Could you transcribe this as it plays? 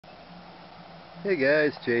Hey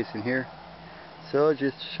guys, Jason here. So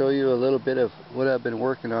just to show you a little bit of what I've been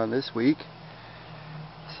working on this week.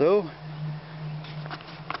 So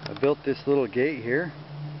I built this little gate here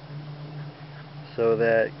so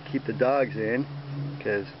that keep the dogs in,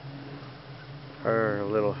 because our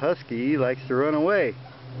little husky likes to run away.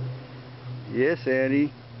 Yes,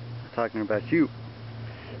 Andy, I'm talking about you.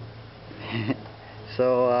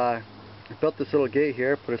 So I built this little gate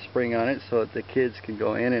here, put a spring on it so that the kids can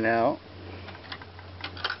go in and out,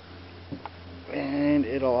 and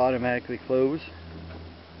it'll automatically close.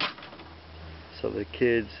 So the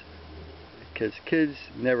kids, because kids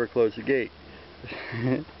never close the gate.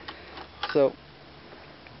 So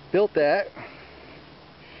built that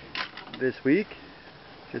this week,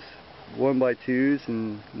 just 1x2s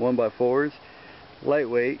and 1x4s,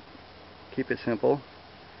 lightweight, keep it simple.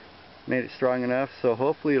 Made it strong enough so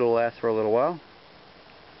hopefully it'll last for a little while,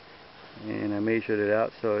 and I measured it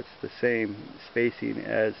out so it's the same spacing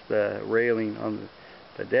as the railing on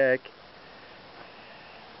the deck.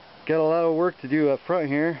 Got a lot of work to do up front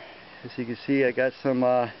here. As you can see, I got some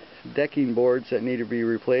decking boards that need to be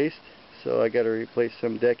replaced, so I got to replace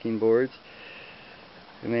some decking boards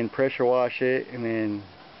and then pressure wash it and then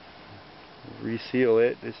reseal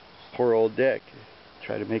it, this poor old deck,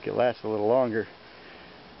 try to make it last a little longer.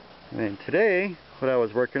 And then today what I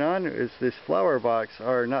was working on is this flower box,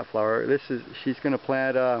 or not flower, this is, she's going to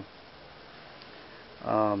plant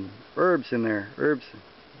herbs in there, herbs,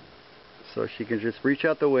 so she can just reach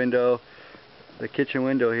out the window, the kitchen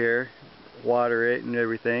window here, water it and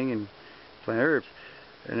everything and plant herbs.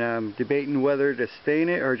 And I'm debating whether to stain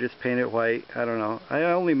it or just paint it white. I don't know. I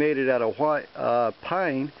only made it out of white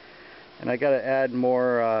pine, and I got to add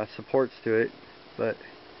more supports to it, but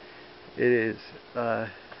it is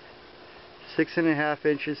 6.5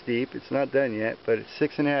 inches deep. It's not done yet, but it's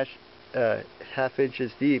 6.5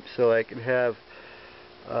 inches deep, so I can have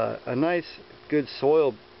a nice good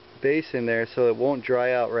soil base in there so it won't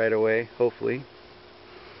dry out right away, hopefully.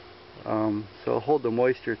 So it'll hold the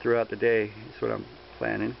moisture throughout the day is what I'm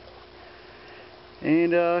planning.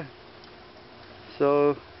 And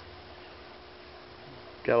so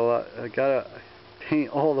I gotta paint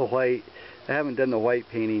all the white. I haven't done the white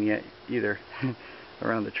painting yet either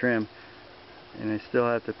around the trim, and I still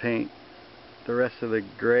have to paint the rest of the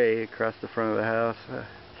gray across the front of the house.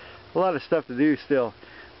 A lot of stuff to do still,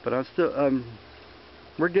 but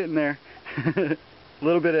we're getting there. A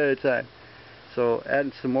little bit at a time. So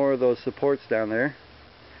adding some more of those supports down there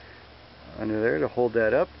under there to hold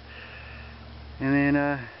that up, and then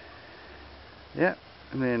yeah,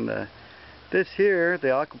 and then this here, the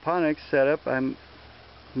aquaponics setup, I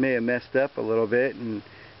may have messed up a little bit and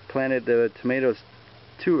planted the tomatoes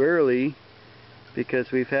too early,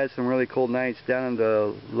 because we've had some really cold nights down in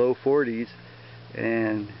the low 40s,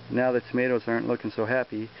 and now the tomatoes aren't looking so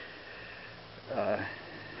happy.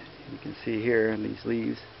 You can see here in these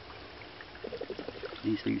leaves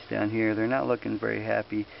down here, they're not looking very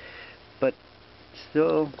happy, but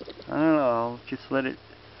still, I don't know,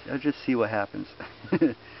 I'll just see what happens.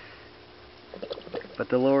 But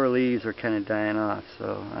the lower leaves are kind of dying off,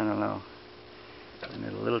 so I don't know. And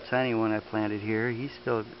the little tiny one I planted here, he's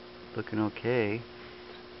still looking okay,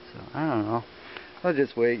 so I don't know. I'll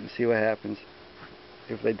just wait and see what happens.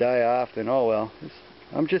 If they die off, then oh well.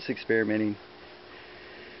 I'm just experimenting.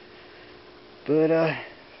 But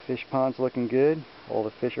fish pond's looking good. All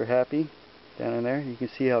the fish are happy down in there. You can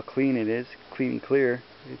see how clean it is, clean and clear.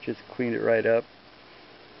 It just cleaned it right up.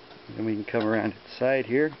 And then we can come around to the side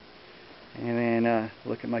here and then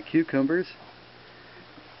look at my cucumbers.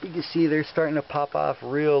 You can see they're starting to pop off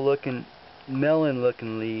real looking, melon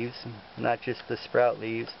looking leaves, not just the sprout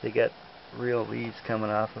leaves. They got real leaves coming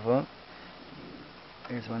off of them.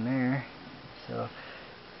 There's one there. So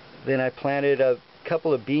then I planted a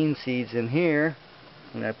couple of bean seeds in here,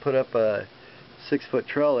 and I put up a 6-foot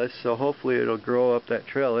trellis, so hopefully it'll grow up that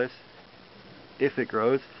trellis, if it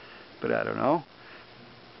grows, but I don't know.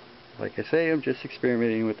 Like I say, I'm just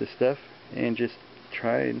experimenting with this stuff and just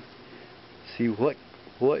try and see what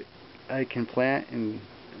I can plant and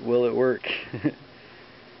will it work.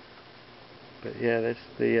 But yeah, that's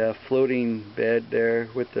the floating bed there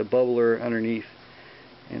with the bubbler underneath.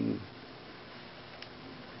 And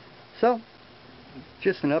so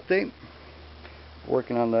just an update,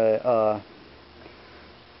 working on the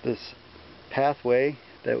this pathway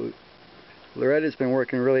that Loretta's been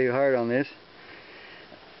working really hard on this.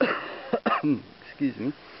 Excuse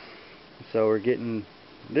me. So we're getting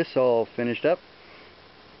this all finished up.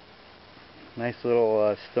 Nice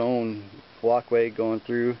little stone walkway going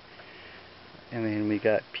through, and then we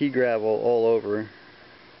got pea gravel all over,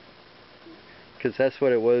 because that's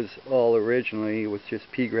what it was all originally. It was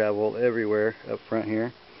just pea gravel everywhere up front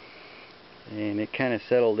here, and it kind of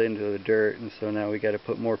settled into the dirt, and so now we got to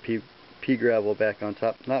put more pea gravel back on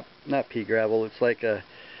top. Not pea gravel, it's like a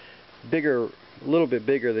little bit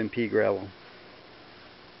bigger than pea gravel,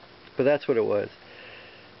 but that's what it was.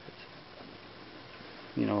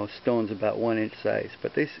 You know, stones about 1 inch size,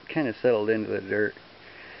 but they kind of settled into the dirt.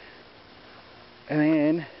 And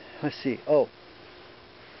then, let's see, oh,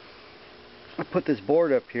 I put this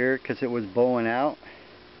board up here because it was bowing out,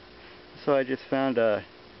 so I just found a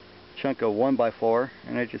chunk of 1x4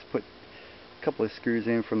 and I just put a couple of screws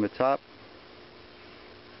in from the top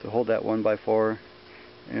to hold that 1x4,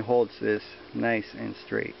 and it holds this nice and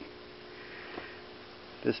straight.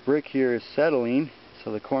 This brick here is settling,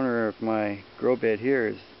 so the corner of my grow bed here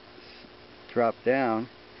is dropped down,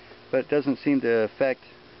 but it doesn't seem to affect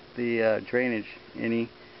the drainage any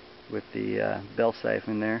with the bell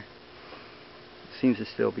siphon there. It seems to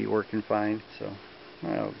still be working fine, so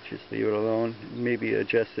I'll just leave it alone, maybe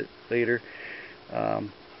adjust it later, you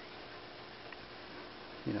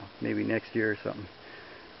know, maybe next year or something.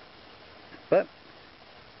 But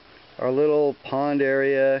our little pond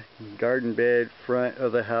area, garden bed, front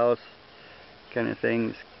of the house kind of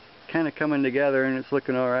thing is kind of coming together, and it's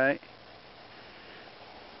looking alright.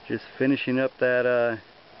 Just finishing up that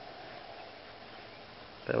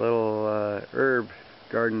little herb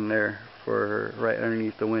garden there for right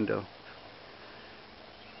underneath the window.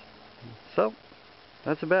 So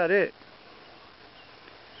that's about it.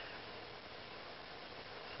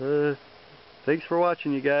 So thanks for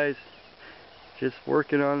watching, you guys. Just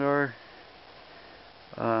working on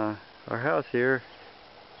our house here.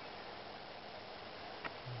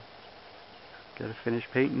 Got to finish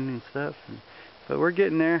painting and stuff, but we're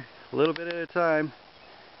getting there, a little bit at a time.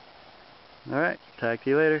 Alright, talk to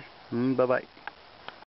you later. Bye bye.